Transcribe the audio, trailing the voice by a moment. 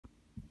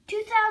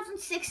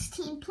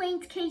2016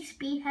 Planes Case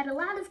B had a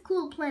lot of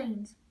cool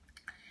planes.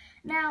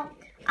 Now,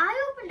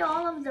 I opened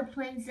all of the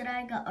planes that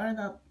I got, or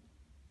the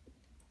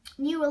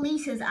new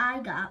releases I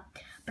got,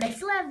 but I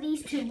still have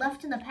these two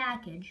left in the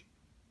package.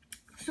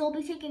 So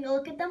we'll be taking a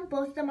look at them.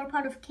 Both of them are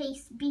part of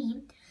Case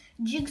B,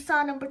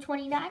 Jigsaw number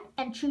 29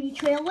 and Trudy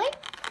Trailway.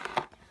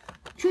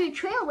 Trudy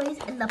Trailway is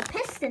in the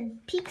Piston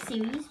Peak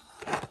series.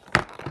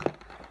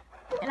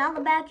 And on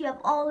the back you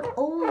have all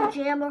Old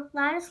Jammer,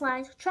 Linus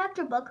Lines,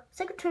 Tractor Buck,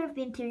 Secretary of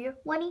the Interior,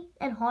 Winnie,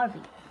 and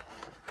Harvey.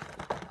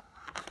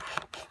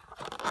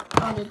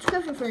 The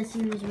description for the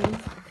series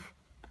reads: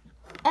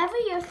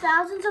 every year,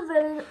 thousands of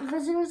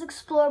visitors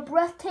explore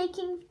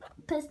breathtaking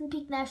Piston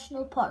Peak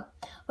National Park,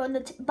 from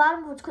the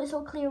bottom of its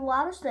crystal clear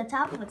waters to the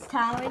top of its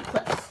towering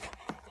cliffs.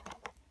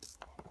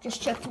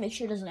 Just check to make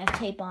sure it doesn't have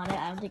tape on it.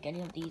 I don't think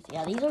any of these.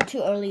 Yeah, these are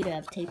too early to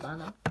have tape on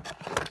them.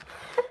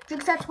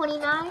 Jigsaw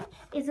 29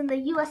 is in the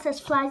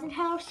USS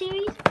Eisenhower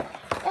series.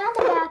 And on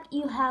the back,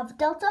 you have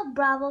Delta,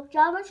 Bravo,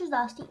 Jolly Ranchers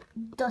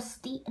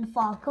Dusty, and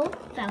Falco,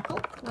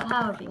 or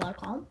however you want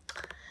to call them.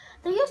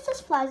 The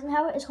USS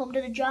Eisenhower is home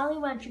to the Jolly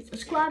Ranchers, a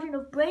squadron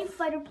of brave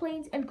fighter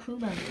planes and crew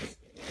members.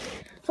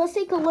 So let's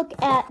take a look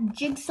at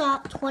Jigsaw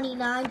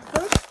 29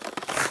 first.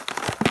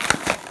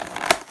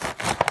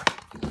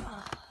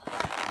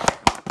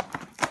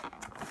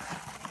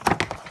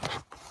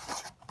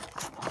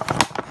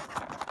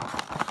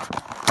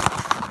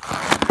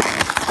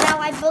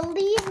 I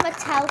believe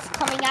Mattel's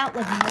coming out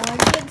with more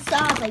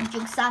Jigsaws, like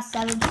Jigsaw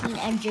 17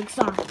 and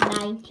Jigsaw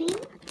 19.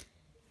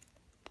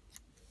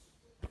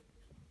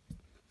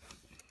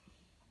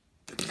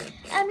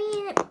 I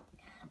mean,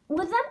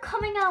 with them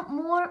coming out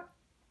more,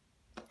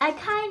 I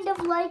kind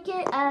of like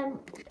it and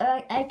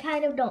I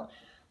kind of don't.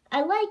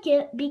 I like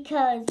it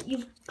because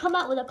you've come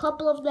out with a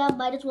couple of them,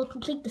 might as well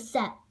complete the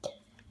set.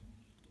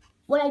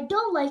 What I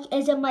don't like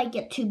is it might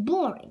get too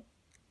boring.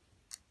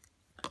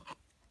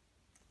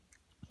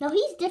 Now,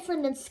 he's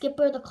different than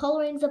Skipper. The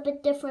coloring's a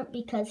bit different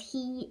because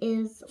he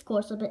is, of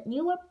course, a bit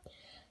newer.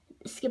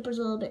 Skipper's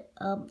a little bit,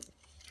 how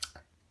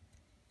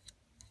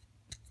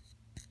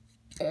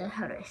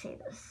do I say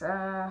this?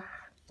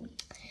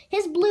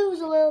 His blue's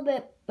a little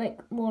bit,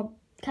 like, more,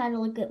 kind of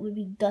like it would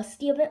be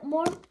dusty a bit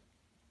more.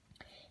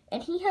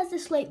 And he has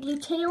this light blue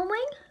tail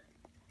wing.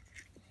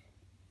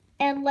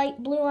 And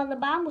light blue on the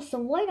bottom with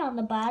some white on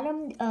the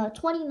bottom.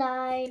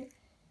 29.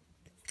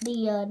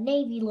 The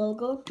Navy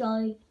logo,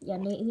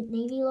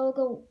 Navy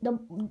logo, the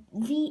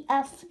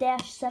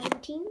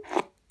VF-17,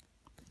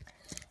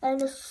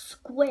 and a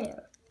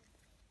square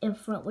in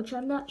front, which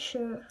I'm not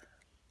sure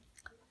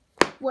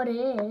what it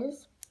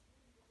is.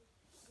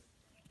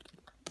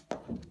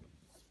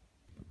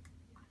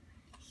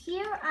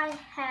 Here I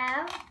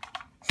have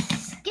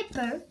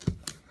Skipper.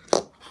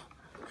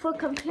 For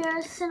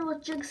comparison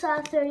with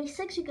Jigsaw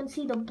 36, you can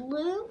see the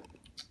blue.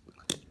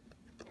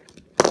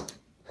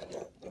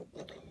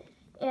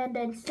 And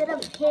instead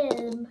of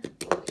him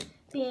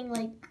being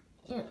like,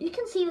 you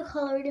can see the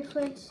color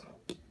difference.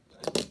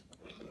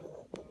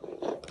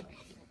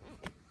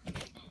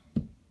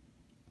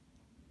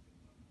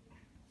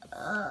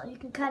 You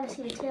can kind of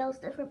see the tails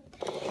different.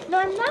 Now,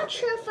 I'm not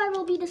sure if I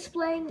will be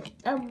displaying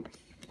him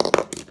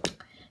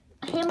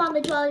on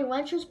the Jolly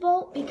Ranchers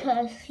boat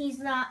because he's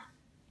not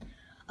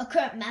a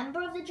current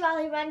member of the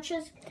Jolly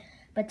Ranchers.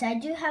 But I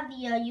do have the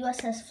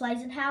USS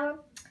Eisenhower.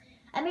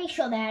 I make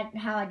sure that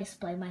how I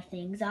display my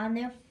things on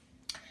there.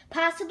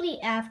 Possibly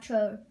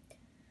after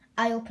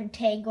I open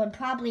Tango and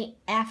probably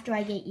after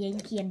I get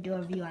Yankee and do a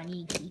review on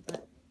Yankee.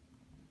 But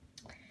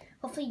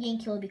hopefully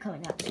Yankee will be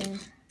coming up soon.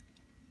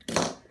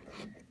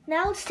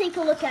 Now let's take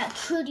a look at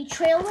Trudy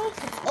Trailway.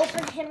 Let's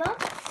open him up.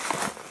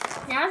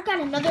 Now I've got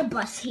another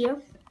bus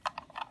here.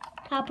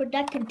 Topper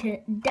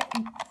Deckerton.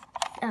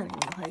 I don't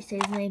know how you say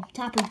his name.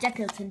 Topper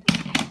Deckerton.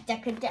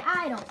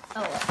 I don't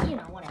know. You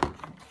know, whatever.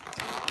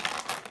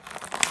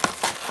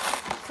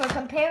 For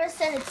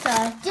comparison, it's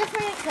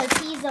different because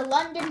he's a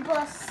London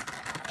bus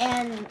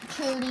and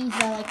Trudy's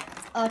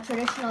a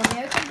traditional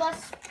American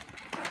bus.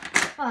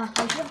 Oh,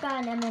 I should have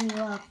gotten MMU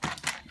up.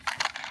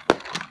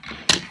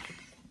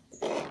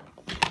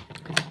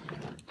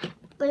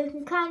 But you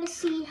can kind of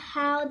see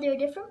how they're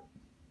different.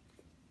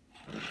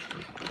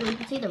 So you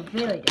can see they're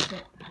very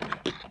different.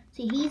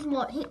 See,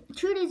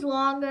 Trudy's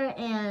longer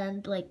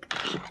and like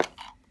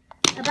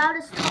about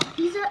as tall.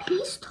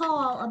 He's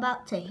tall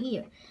about to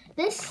here.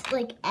 This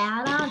like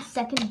add-on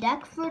second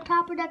deck for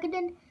Topper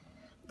Deckerton,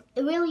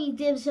 it really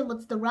gives him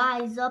what's the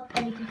rise up,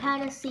 and you can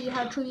kind of see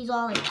how Trudy's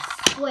all like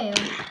square.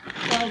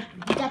 Well,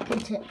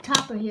 Deckerton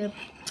Topper here.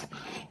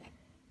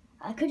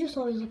 I could just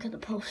always look at the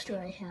poster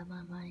I have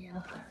on my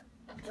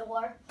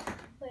door.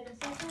 Wait a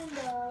second.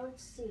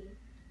 Let's see.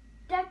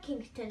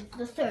 Deckington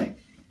the third.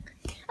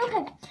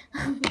 Okay.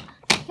 You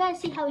kind of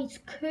see how he's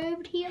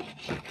curved here.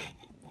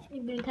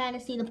 You can kind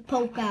of see the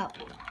poke out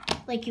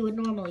like you would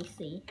normally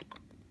see.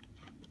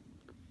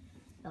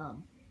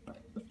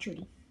 With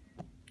Trudy.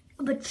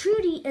 But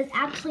Trudy is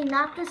actually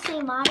not the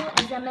same model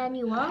as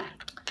Emmanuel.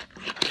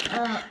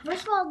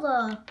 First of all,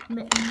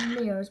 the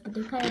mirrors, but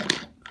they're kind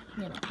of,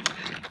 you know.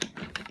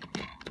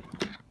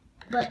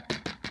 But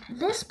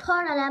this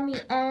part on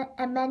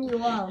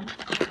Emmanuel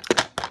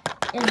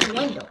is the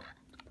window.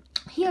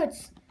 Here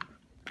it's,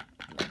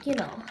 you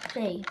know,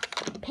 they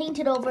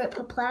painted over it,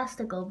 put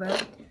plastic over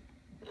it.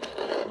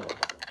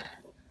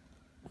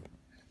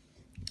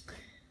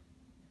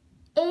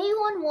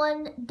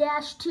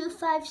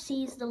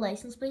 A11-25C is the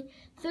license plate.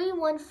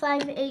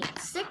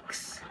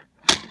 31586,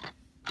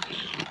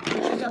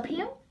 which is up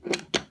here.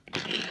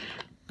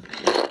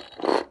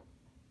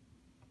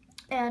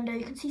 And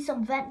you can see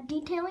some vent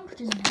detailing,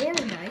 which is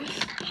very nice.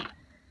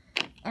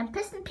 And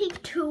Piston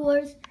Peak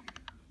Tours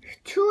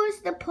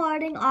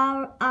departing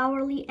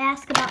hourly,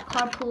 ask about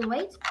carpool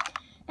rates.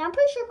 Now I'm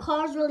pretty sure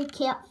cars really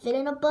can't fit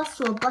in a bus,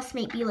 so a bus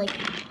might be like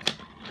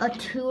a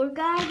tour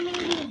guide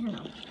maybe, I don't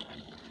know.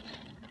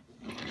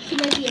 She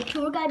might be a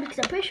tour guide because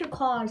I'm pretty sure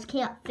cars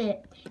can't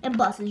fit in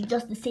buses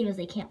just the same as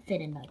they can't fit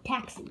in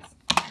taxis.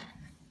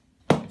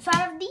 So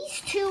out of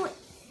these two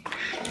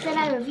that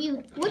I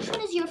reviewed, which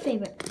one is your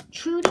favorite?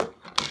 Trudy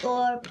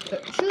or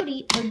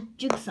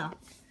Jigsaw?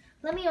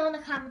 Let me know in the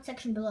comment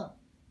section below.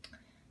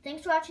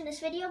 Thanks for watching this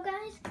video,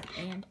 guys,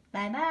 and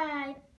bye-bye.